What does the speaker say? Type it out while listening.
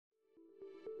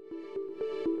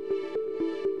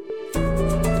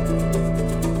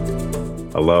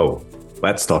Hello,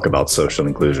 let's talk about social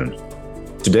inclusion.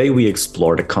 Today we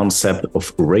explore the concept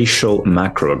of racial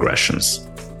macroaggressions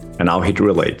and how it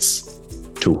relates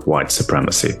to white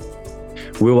supremacy.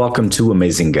 We welcome two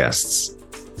amazing guests,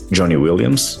 Johnny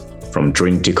Williams from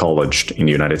Trinity College in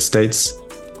the United States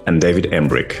and David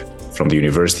Embrick from the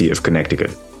University of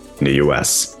Connecticut in the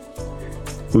US.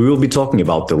 We will be talking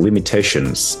about the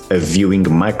limitations of viewing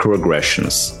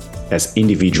microaggressions as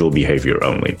individual behavior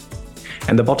only,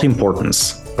 and about the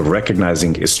importance of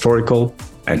recognizing historical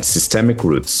and systemic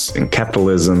roots in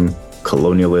capitalism,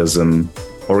 colonialism,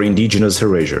 or Indigenous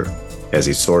erasure as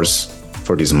a source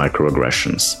for these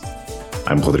microaggressions.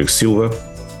 I'm Rodrigo Silva.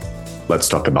 Let's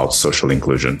talk about social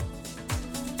inclusion.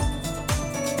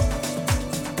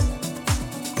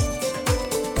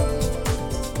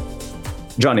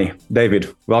 Johnny,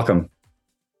 David, welcome.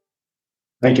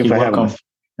 Thank you for having us.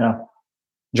 Yeah.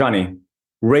 Johnny,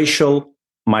 racial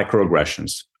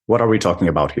microaggressions. What are we talking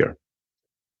about here?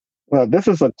 Well, this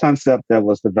is a concept that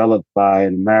was developed by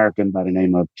an American by the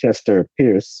name of Chester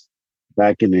Pierce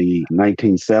back in the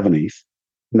 1970s.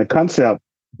 And the concept,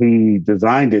 he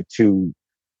designed it to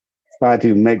try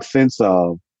to make sense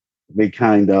of the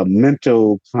kind of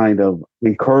mental kind of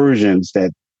incursions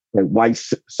that white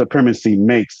supremacy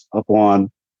makes upon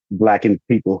Blackened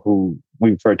people who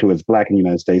we refer to as Black in the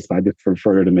United States. But I just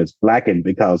refer to them as Blackened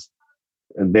because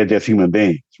they're just human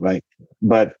beings, right?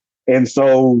 And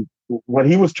so what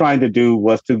he was trying to do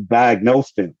was to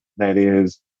diagnose them. That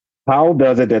is, how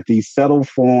does it that these subtle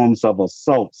forms of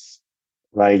assaults,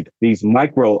 right, these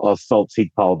micro assaults,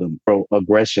 he called them,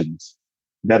 aggressions,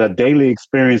 that are daily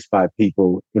experienced by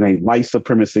people in a white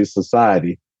supremacist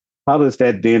society, how does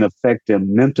that then affect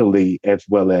them mentally as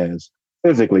well as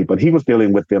physically? But he was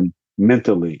dealing with them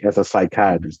mentally as a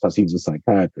psychiatrist because he was a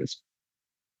psychiatrist.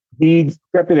 He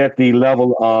kept it at the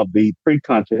level of the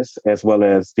preconscious as well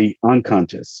as the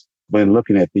unconscious when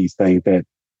looking at these things, that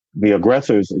the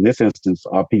aggressors in this instance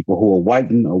are people who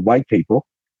are white people,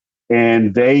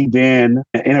 and they then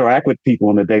interact with people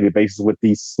on a daily basis with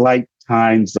these slight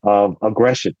kinds of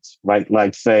aggressions, right?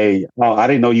 Like say, oh, I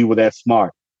didn't know you were that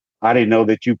smart. I didn't know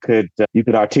that you could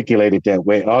articulate it that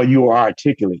way. Oh, you are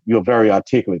articulate. You're very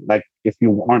articulate. Like if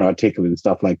you aren't articulate and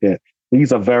stuff like that.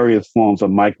 These are various forms of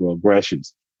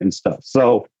microaggressions and stuff.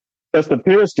 So Chester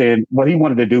Pierce then, what he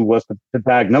wanted to do was to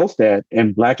diagnose that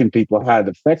and Blackened people, how it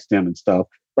affects them and stuff.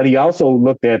 But he also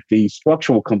looked at the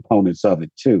structural components of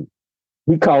it too.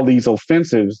 We call these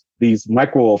offensives, these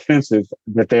micro offensives,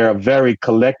 that they are very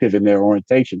collective in their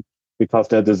orientation because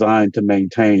they're designed to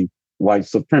maintain white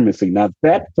supremacy. Now,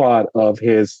 that part of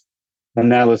his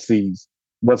analyses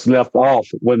was left off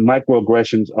when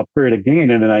microaggressions appeared again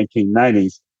in the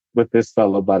 1990s with this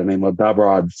fellow by the name of David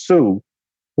Embrick,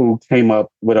 who came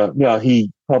up with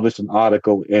he published an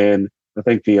article in, I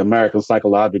think, the American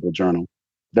Psychological Journal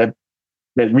that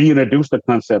reintroduced the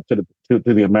concept to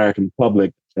the American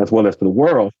public as well as to the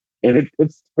world. And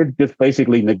it just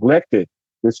basically neglected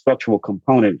the structural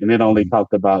component, and it only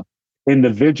talked about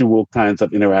individual kinds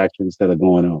of interactions that are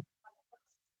going on.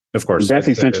 Of course. And that's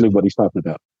essentially what he's talking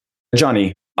about.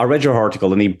 Johnny, I read your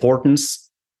article, and the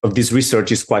importance of this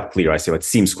research is quite clear. I say it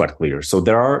seems quite clear. So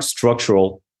there are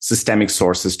structural, systemic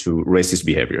sources to racist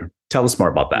behavior. Tell us more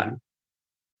about that.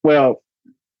 Well,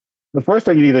 the first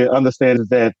thing you need to understand is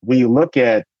that when you look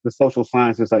at the social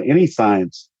sciences or any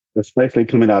science, especially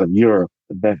coming out of Europe,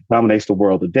 that dominates the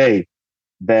world today,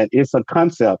 that it's a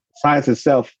concept. Science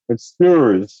itself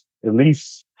obscures, at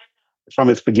least from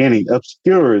its beginning,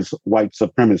 obscures white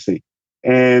supremacy.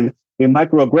 And the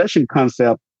microaggression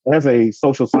concept as a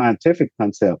social scientific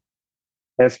concept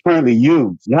as currently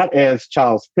used, not as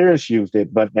Charles Pierce used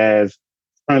it, but as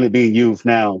currently being used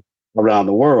now around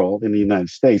the world, in the United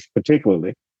States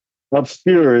particularly,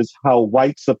 obscures how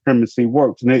white supremacy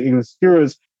works. And it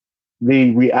obscures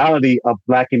the reality of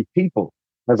Blackened people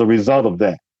as a result of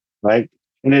that, right?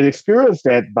 And it obscures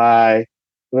that by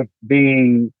it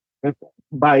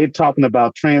talking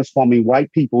about transforming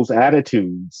white people's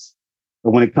attitudes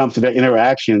when it comes to their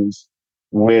interactions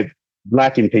with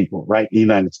Blackened people, right, in the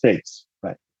United States,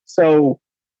 right? So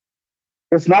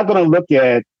it's not going to look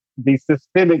at the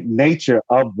systemic nature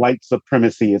of white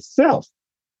supremacy itself.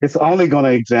 It's only going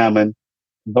to examine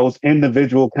those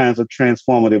individual kinds of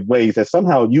transformative ways that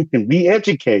somehow you can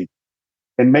re-educate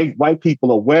and make white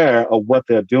people aware of what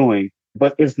they're doing,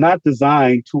 but it's not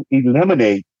designed to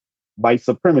eliminate white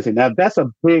supremacy. Now, that's a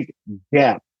big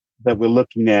gap that we're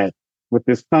looking at with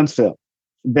this concept,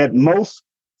 that most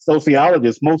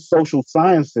sociologists, most social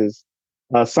scientists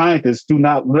do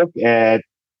not look at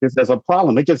this as a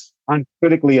problem. They just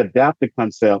uncritically adapt the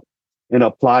concept and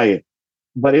apply it.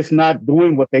 But it's not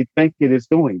doing what they think it is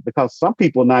doing, because some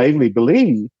people naively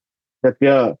believe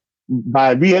that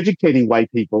by re-educating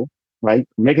white people, right,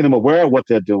 making them aware of what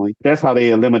they're doing, that's how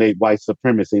they eliminate white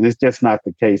supremacy. And it's just not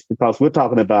the case, because we're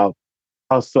talking about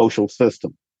a social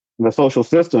system. And the social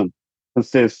system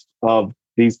consists of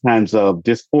these kinds of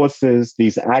discourses,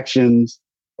 these actions,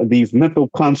 these mental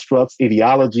constructs,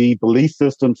 ideology, belief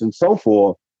systems, and so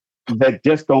forth that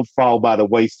just don't fall by the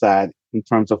wayside in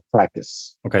terms of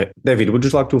practice. Okay. David, would you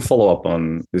like to follow up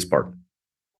on this part?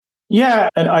 Yeah,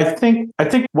 and I think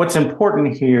what's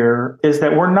important here is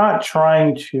that we're not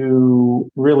trying to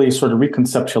really sort of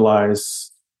reconceptualize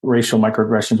racial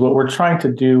microaggressions. What we're trying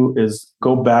to do is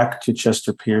go back to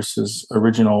Chester Pierce's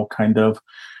original kind of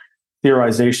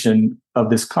theorization of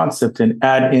this concept and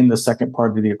add in the second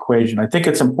part of the equation. I think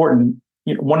it's important.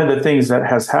 One of the things that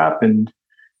has happened,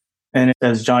 and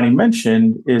as Johnny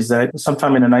mentioned, is that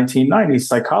sometime in the 1990s,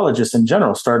 psychologists in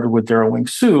general, started with Daryl Wing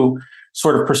Su,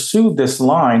 sort of pursued this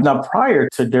line. Now, prior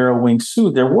to Daryl Wing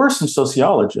Su, there were some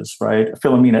sociologists, right?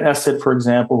 Philomena Esset, for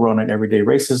example, wrote on everyday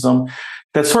racism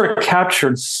that sort of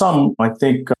captured some, I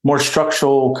think, more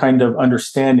structural kind of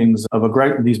understandings of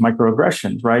these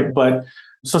microaggressions, right? But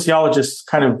sociologists,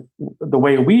 kind of the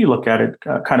way we look at it,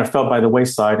 kind of fell by the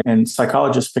wayside, and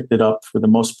psychologists picked it up for the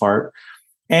most part.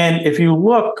 And if you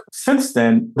look since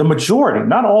then, the majority,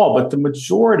 not all, but the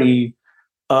majority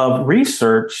of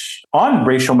research on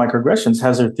racial microaggressions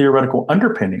has their theoretical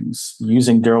underpinnings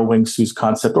using Daryl Wing Su's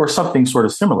concept or something sort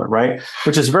of similar, right?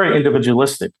 Which is very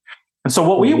individualistic. And so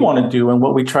what we want to do, and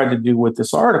what we tried to do with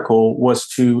this article, was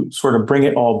to sort of bring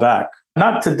it all back,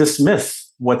 not to dismiss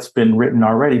what's been written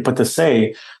already, but to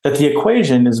say that the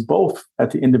equation is both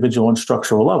at the individual and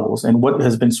structural levels. And what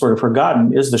has been sort of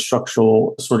forgotten is the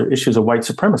structural sort of issues of white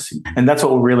supremacy. And that's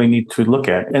what we really need to look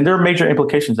at. And there are major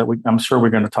implications that I'm sure we're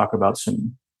going to talk about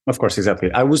soon. Of course,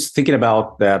 exactly. I was thinking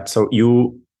about that. So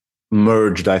you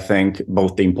merged, I think,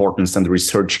 both the importance and the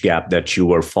research gap that you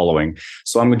were following.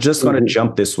 So I'm just going to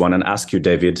jump this one and ask you,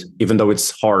 David, even though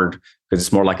it's hard, because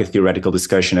it's more like a theoretical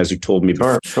discussion, as you told me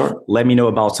before. Sure. Let me know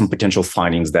about some potential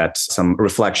findings, some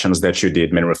reflections that you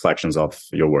did, many reflections of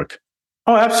your work.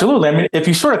 Oh, absolutely. I mean, if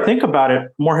you sort of think about it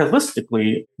more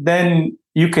holistically, then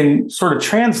you can sort of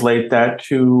translate that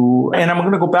to, and I'm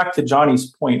going to go back to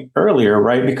Johnny's point earlier,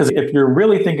 right? Because if you're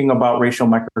really thinking about racial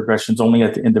microaggressions only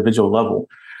at the individual level,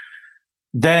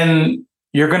 then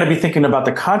you're going to be thinking about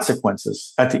the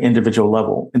consequences at the individual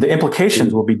level. And the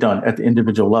implications will be done at the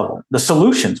individual level. The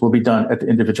solutions will be done at the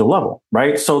individual level,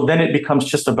 right? So then it becomes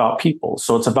just about people.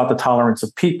 So it's about the tolerance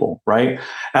of people, right?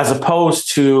 As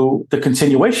opposed to the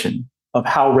continuation of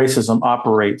how racism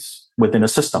operates within a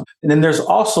system. And then there's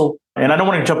also, and I don't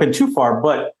want to jump in too far,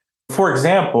 but for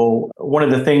example, one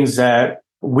of the things that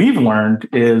we've learned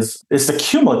is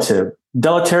the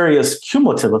deleterious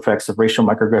cumulative effects of racial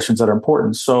microaggressions that are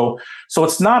important. So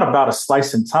it's not about a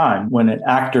slice in time when an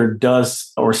actor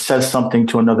does or says something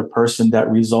to another person that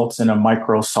results in a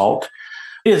micro assault.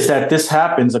 Is that this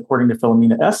happens, according to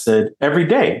Philomena Esset, every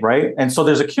day, right? And so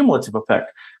there's a cumulative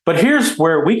effect. But here's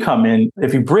where we come in,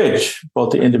 if you bridge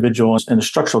both the individual and the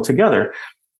structural together,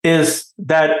 is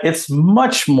that it's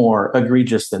much more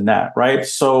egregious than that, right?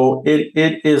 So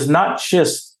it is not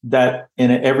just that in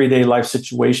an everyday life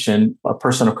situation, a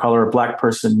person of color, a Black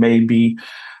person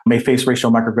may face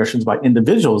racial microaggressions by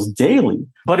individuals daily,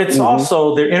 but it's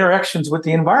also their interactions with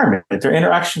the environment, their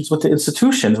interactions with the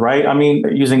institutions, right? I mean,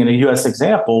 using a U.S.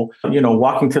 example,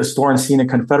 walking to the store and seeing a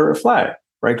Confederate flag,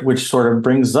 right? Which sort of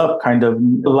brings up kind of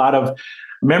a lot of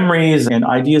memories and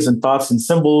ideas and thoughts and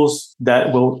symbols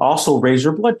that will also raise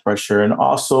your blood pressure and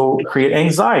also create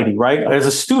anxiety, right? As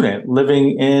a student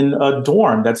living in a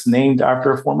dorm that's named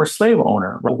after a former slave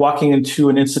owner, walking into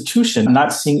an institution,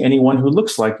 not seeing anyone who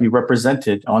looks like you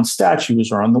represented on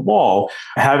statues or on the wall,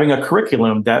 having a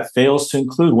curriculum that fails to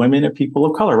include women and people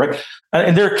of color, right?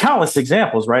 And there are countless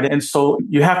examples, right? And so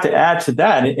you have to add to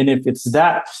that. And if it's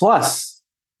that plus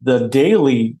the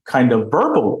daily kind of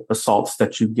verbal assaults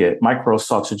that you get, micro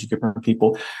assaults that you get from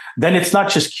people, then it's not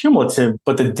just cumulative,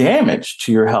 but the damage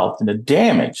to your health and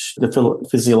the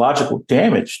physiological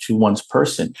damage to one's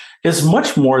person is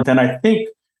much more than I think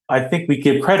we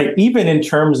give credit, even in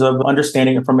terms of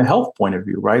understanding it from a health point of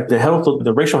view, right?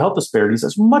 The racial health disparities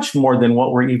is much more than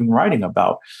what we're even writing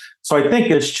about. So I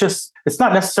think it's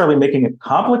not necessarily making it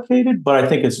complicated, but I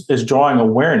think it's drawing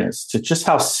awareness to just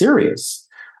how serious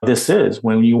this is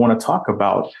when you want to talk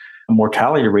about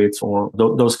mortality rates or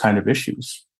those kind of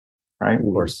issues, right? Of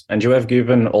course. And you have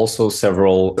given also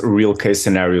several real case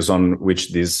scenarios on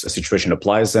which this situation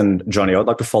applies. And Johnny, I'd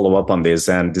like to follow up on this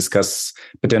and discuss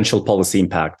potential policy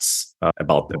impacts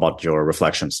about your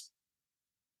reflections.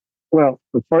 Well,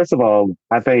 first of all,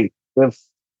 I think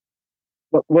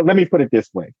let me put it this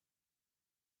way.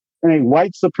 In a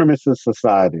white supremacist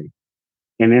society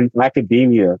and in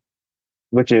academia,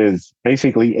 which is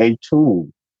basically a tool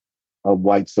of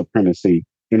white supremacy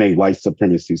in a white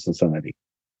supremacy society,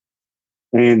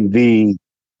 and the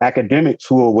academic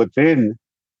tool within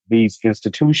these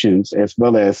institutions, as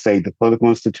well as, say, the political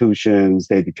institutions,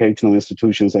 the educational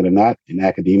institutions that are not in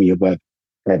academia, but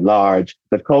at large,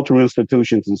 the cultural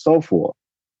institutions and so forth,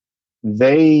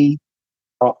 they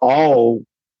are all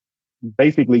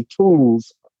basically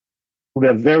tools who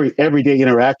have very everyday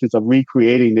interactions of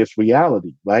recreating this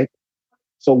reality, right?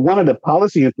 So one of the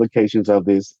policy implications of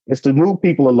this is to move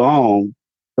people along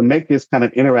to make this kind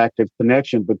of interactive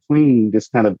connection between this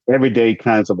kind of everyday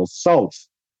kinds of assaults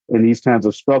and these kinds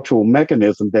of structural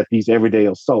mechanisms that these everyday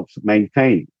assaults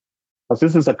maintain. Because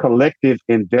this is a collective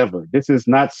endeavor. This is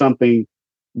not something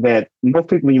that most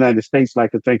people in the United States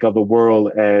like to think of the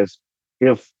world as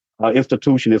if an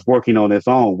institution is working on its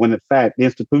own, when in fact, the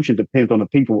institution depends on the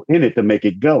people in it to make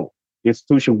it go. The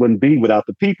institution wouldn't be without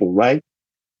the people, right?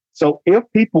 So if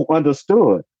people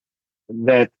understood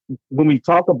that when we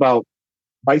talk about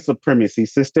white supremacy,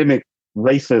 systemic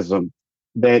racism,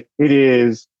 that it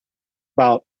is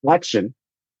about action,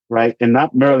 right? And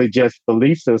not merely just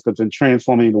belief systems and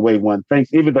transforming the way one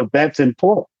thinks, even though that's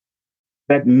important,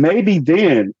 that maybe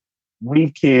then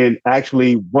we can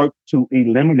actually work to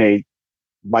eliminate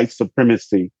white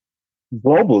supremacy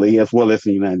globally as well as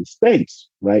in the United States,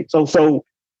 right? So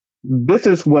this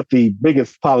is what the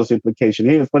biggest policy implication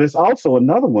is, but it's also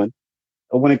another one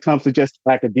when it comes to just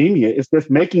academia. It's just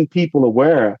making people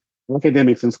aware,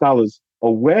 academics and scholars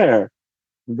aware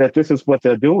that this is what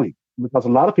they're doing, because a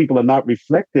lot of people are not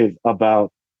reflective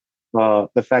about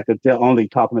the fact that they're only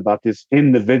talking about this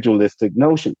individualistic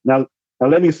notion. Now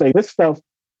let me say, this stuff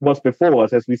was before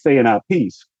us, as we say in our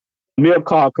piece.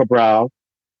 Amilcar Cabral,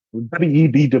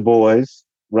 W.E.B. Du Bois,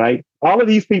 right? All of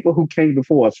these people who came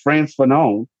before us, Frantz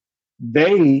Fanon,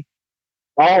 they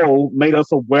all made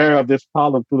us aware of this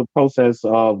problem through the process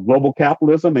of global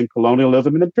capitalism and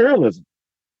colonialism and imperialism,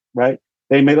 right?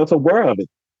 They made us aware of it.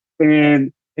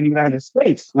 And in the United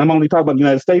States, I'm only talking about the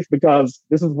United States because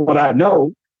this is what I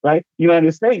know, right?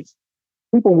 United States,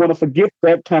 people want to forget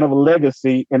that kind of a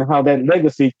legacy and how that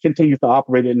legacy continues to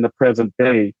operate in the present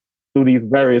day through these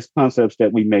various concepts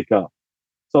that we make up.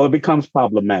 So it becomes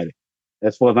problematic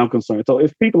as far as I'm concerned. So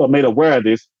if people are made aware of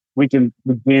this, we can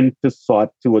begin to start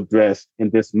to address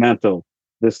and dismantle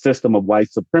the system of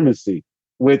white supremacy,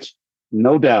 which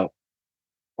no doubt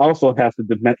also has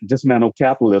to dismantle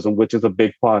capitalism, which is a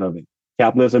big part of it.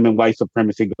 Capitalism and white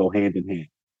supremacy go hand in hand.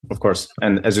 Of course.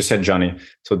 And as you said, Johnny,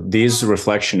 so this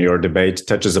reflection, your debate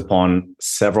touches upon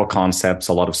several concepts,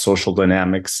 a lot of social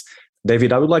dynamics.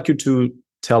 David, I would like you to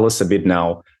tell us a bit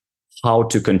now how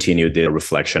to continue the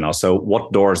reflection. Also,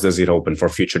 what doors does it open for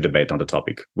future debate on the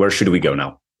topic? Where should we go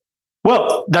now?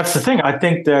 Well, that's the thing. I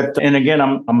think that, and again,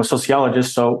 I'm a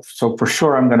sociologist, so for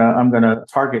sure I'm gonna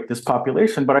target this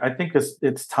population. But I think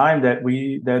it's time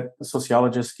that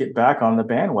sociologists get back on the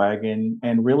bandwagon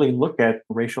and really look at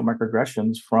racial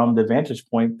microaggressions from the vantage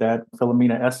point that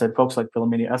folks like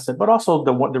Philomena Essed, but also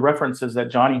the references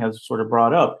that Johnny has sort of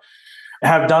brought up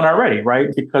have done already, right?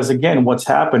 Because again, what's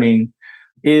happening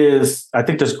is, I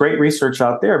think there's great research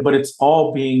out there, but it's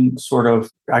all being sort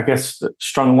of, I guess,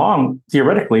 strung along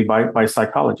theoretically by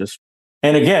psychologists.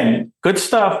 And again, good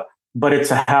stuff, but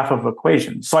it's a half of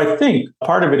equation. So I think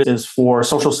part of it is for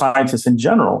social scientists in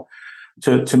general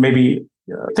to maybe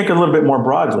think a little bit more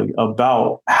broadly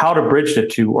about how to bridge the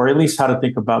two, or at least how to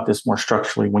think about this more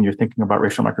structurally when you're thinking about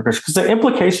racial microaggressions, because the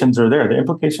implications are there. The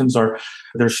implications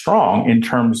they're strong in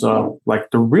terms of like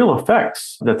the real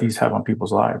effects that these have on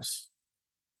people's lives.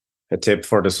 A tip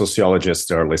for the sociologists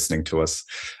that are listening to us.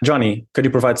 Johnny, could you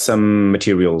provide some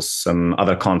materials, some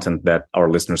other content that our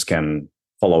listeners can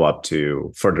follow up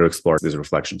to further explore these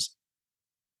reflections?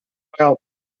 Well,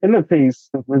 in the piece,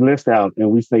 we list out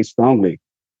and we say strongly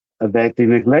that the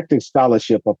neglected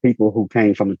scholarship of people who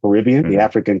came from the Caribbean, the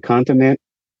African continent,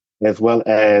 as well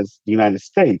as the United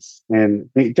States, and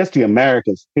just the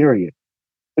Americas, period,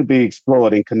 to be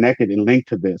explored and connected and linked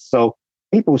to this. So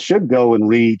people should go and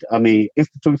read,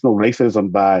 Institutional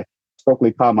Racism by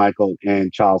Stokely Carmichael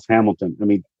and Charles Hamilton.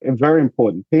 A very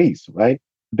important piece, right?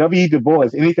 W.E. Du Bois,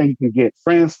 anything you can get.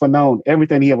 Frantz Fanon,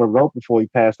 everything he ever wrote before he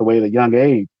passed away at a young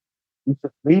age. You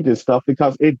should read this stuff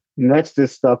because it connects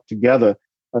this stuff together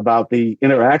about the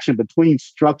interaction between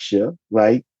structure,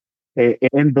 right,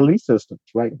 and belief systems,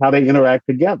 right? How they interact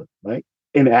together, right?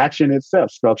 In action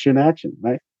itself, structure and action,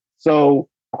 right? So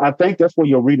I think that's where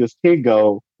your readers can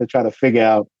go to try to figure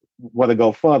out where to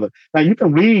go further. Now, you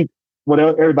can read what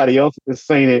everybody else is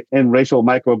saying it in racial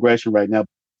microaggression right now.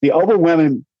 The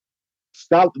overwhelming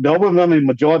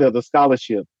majority of the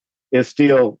scholarship is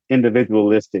still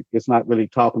individualistic. It's not really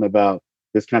talking about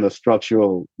this kind of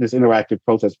this interactive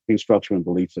process between structure and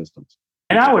belief systems.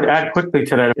 And I would add quickly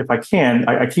to that, if I can,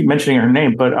 I keep mentioning her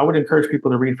name, but I would encourage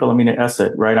people to read Philomena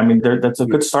Essett, right? I mean, that's a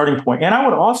good starting point. And I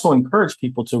would also encourage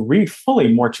people to read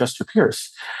fully more Chester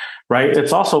Pierce, right?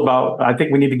 It's also about, I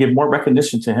think we need to give more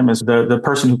recognition to him as the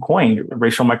person who coined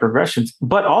racial microaggressions,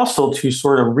 but also to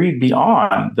sort of read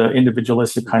beyond the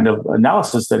individualistic kind of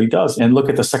analysis that he does and look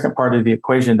at the second part of the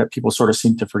equation that people sort of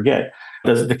seem to forget.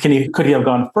 Could he have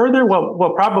gone further?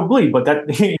 Well, probably, but that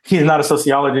he's not a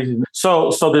sociologist.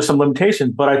 So there's some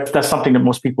limitations, but that's something that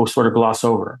most people sort of gloss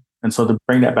over. And so to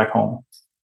bring that back home.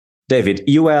 David,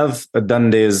 you have done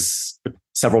this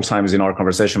several times in our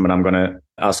conversation, but I'm going to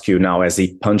ask you now as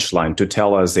a punchline to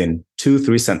tell us in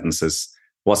 2-3 sentences,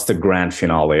 what's the grand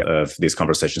finale of this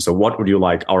conversation? So what would you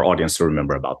like our audience to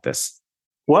remember about this?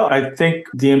 Well, I think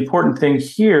the important thing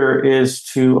here is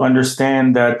to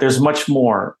understand that there's much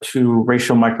more to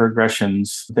racial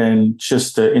microaggressions than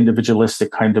just the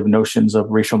individualistic kind of notions of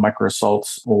racial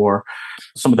microassaults, or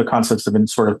some of the concepts have been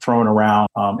sort of thrown around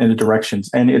in the directions.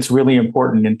 And it's really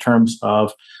important in terms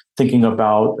of thinking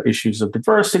about issues of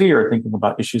diversity or thinking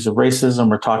about issues of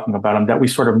racism or talking about them, that we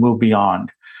sort of move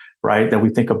beyond, right? That we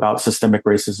think about systemic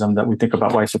racism, that we think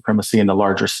about white supremacy in the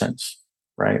larger sense,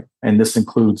 right? And this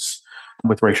includes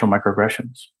with racial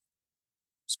microaggressions.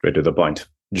 Straight to the point.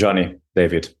 Johnny,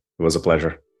 David, it was a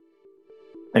pleasure.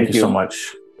 Thank you so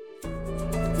much.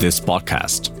 This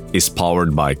podcast is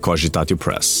powered by Cogitatio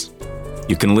Press.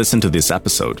 You can listen to this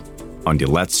episode on the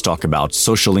Let's Talk About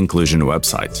Social Inclusion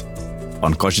website,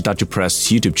 on Cogitatio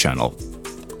Press YouTube channel,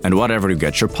 and whatever you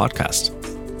get your podcast.